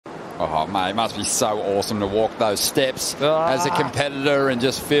Oh, mate, it must be so awesome to walk those steps as a competitor and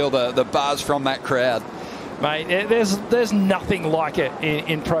just feel the buzz from that crowd. Mate, there's nothing like it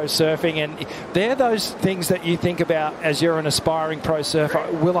in pro surfing, and they're those things that you think about as you're an aspiring pro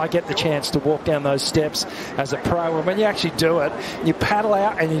surfer. Will I get the chance to walk down those steps as a pro? And when you actually do it, you paddle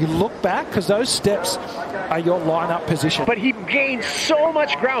out and you look back, because those steps are your line-up position. But he gained so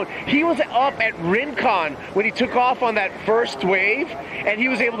much ground. He was up at Rincon when he took off on that first wave, and he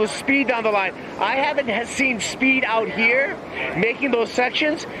was able to speed down the line. I haven't seen speed out here making those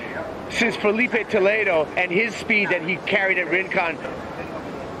sections since Felipe Toledo and his speed that he carried at Rincon.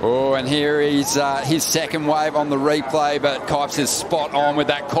 Oh, and here he's his second wave on the replay, but Kipes is spot on with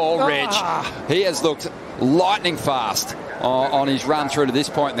that call ridge. He has looked lightning fast on his run through to this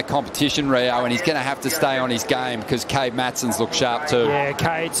point in the competition, Rio, and he's going to have to stay on his game because Kade Matson's looked sharp too. Yeah,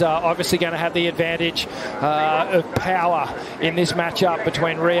 Kade's obviously going to have the advantage of power in this matchup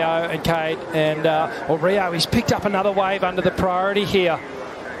between Rio and Kade. And Rio, he's picked up another wave under the priority here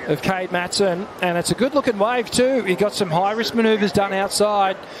of Kade Matson, and it's a good looking wave too. He got some high risk maneuvers done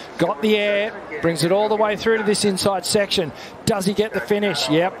outside, got the air, brings it all the way through to this inside section. Does he get the finish?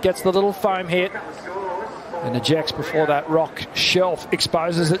 Yep, gets the little foam hit and ejects before that rock shelf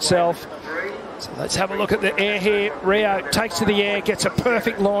exposes itself. So let's have a look at the air here. Rio takes to the air, gets a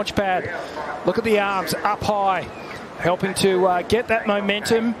perfect launch pad. Look at the arms up high, helping to get that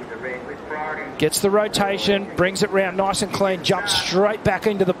momentum. Gets the rotation, brings it round nice and clean, jumps straight back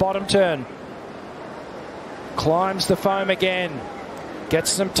into the bottom turn. Climbs the foam again. Gets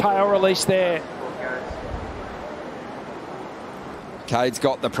some tail release there. Kade's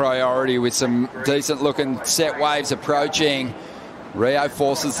got the priority with some decent looking set waves approaching. Rio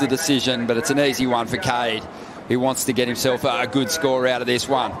forces the decision, but it's an easy one for Kade. He wants to get himself a good score out of this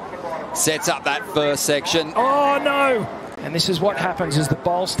one. Sets up that first section. Oh no! And this is what happens as the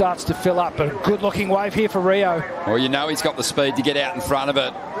bowl starts to fill up. A good-looking wave here for Rio. Well, you know he's got the speed to get out in front of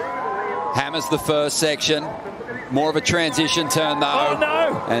it. Hammers the first section. More of a transition turn, though. Oh,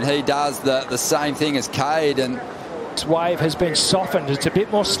 no! And he does the same thing as Kade. And this wave has been softened. It's a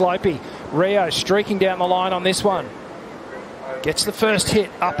bit more slopey. Rio streaking down the line on this one. Gets the first hit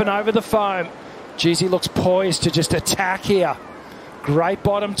up and over the foam. Geez, he looks poised to just attack here. Great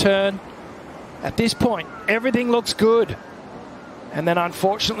bottom turn. At this point, everything looks good. And then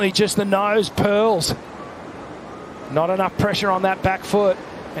unfortunately just the nose pearls. Not enough pressure on that back foot,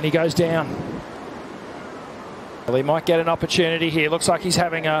 and he goes down. Well, he might get an opportunity here. Looks like he's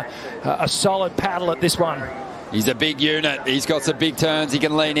having a solid paddle at this one. He's a big unit. He's got some big turns he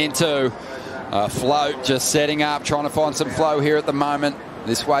can lean into. Float just setting up, trying to find some flow here at the moment.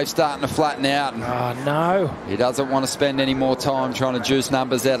 This wave's starting to flatten out. Oh no. He doesn't want to spend any more time trying to juice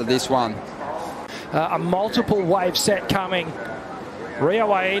numbers out of this one. A multiple wave set coming. Rio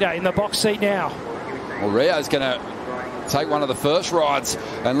Waida in the box seat now. Well, Rio's going to take one of the first rides,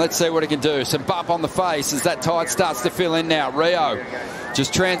 and let's see what he can do. Some bump on the face as that tide starts to fill in now. Rio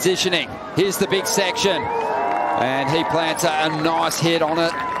just transitioning. Here's the big section, and he plants a nice hit on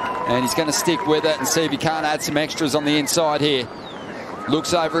it, and he's going to stick with it and see if he can't add some extras on the inside here.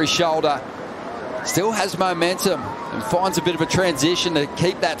 Looks over his shoulder. Still has momentum and finds a bit of a transition to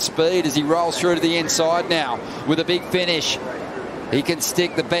keep that speed as he rolls through to the inside now with a big finish. He can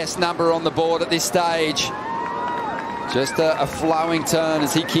stick the best number on the board at this stage. Just a flowing turn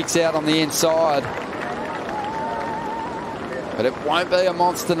as he kicks out on the inside. But it won't be a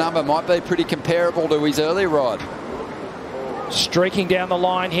monster number. Might be pretty comparable to his earlier ride. Streaking down the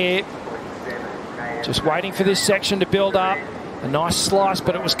line here. Just waiting for this section to build up. A nice slice,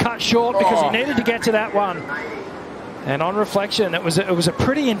 but it was cut short because he needed to get to that one. And on reflection, it was a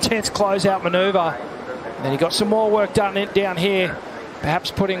pretty intense closeout manoeuvre. And then he got some more work done down here,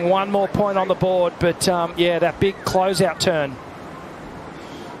 perhaps putting one more point on the board. But yeah, that big closeout turn,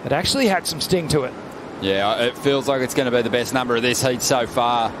 it actually had some sting to it. Yeah, it feels like it's going to be the best number of this heat so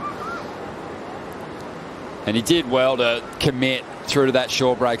far. And he did well to commit through to that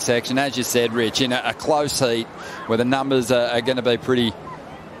short break section. As you said, Rich, in a close heat where the numbers are going to be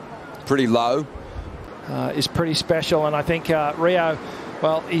pretty low. Is pretty special, and I think Rio,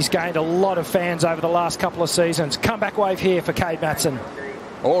 well, he's gained a lot of fans over the last couple of seasons. Comeback wave here for Kade Matson.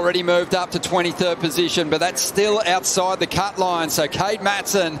 Already moved up to 23rd position, but that's still outside the cut line. So Kade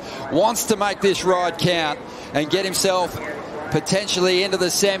Matson wants to make this ride count and get himself potentially into the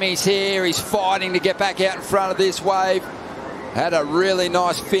semis here. He's fighting to get back out in front of this wave. Had a really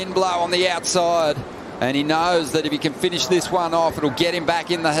nice fin blow on the outside, and he knows that if he can finish this one off, it'll get him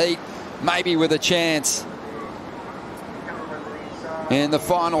back in the heat, maybe with a chance in the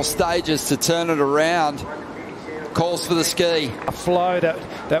final stages to turn it around. calls for the ski. A flow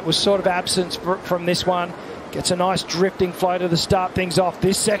that was sort of absent from this one. Gets a nice drifting flow to start things off.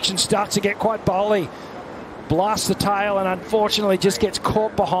 This section starts to get quite bowly. Blasts the tail and unfortunately just gets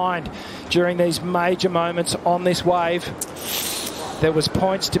caught behind during these major moments on this wave. There was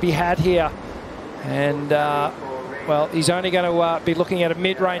points to be had here. And, well, he's only going to be looking at a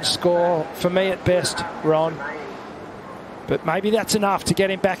mid-range score, for me at best, Ron. But maybe that's enough to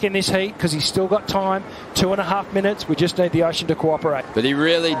get him back in this heat because he's still got time. 2.5 minutes. We just need the ocean to cooperate. But he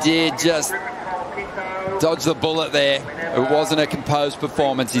really did just dodge the bullet there. It wasn't a composed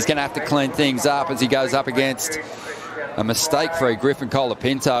performance. He's going to have to clean things up as he goes up against a mistake-free Griffin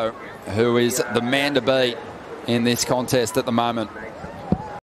Colapinto, who is the man to beat in this contest at the moment.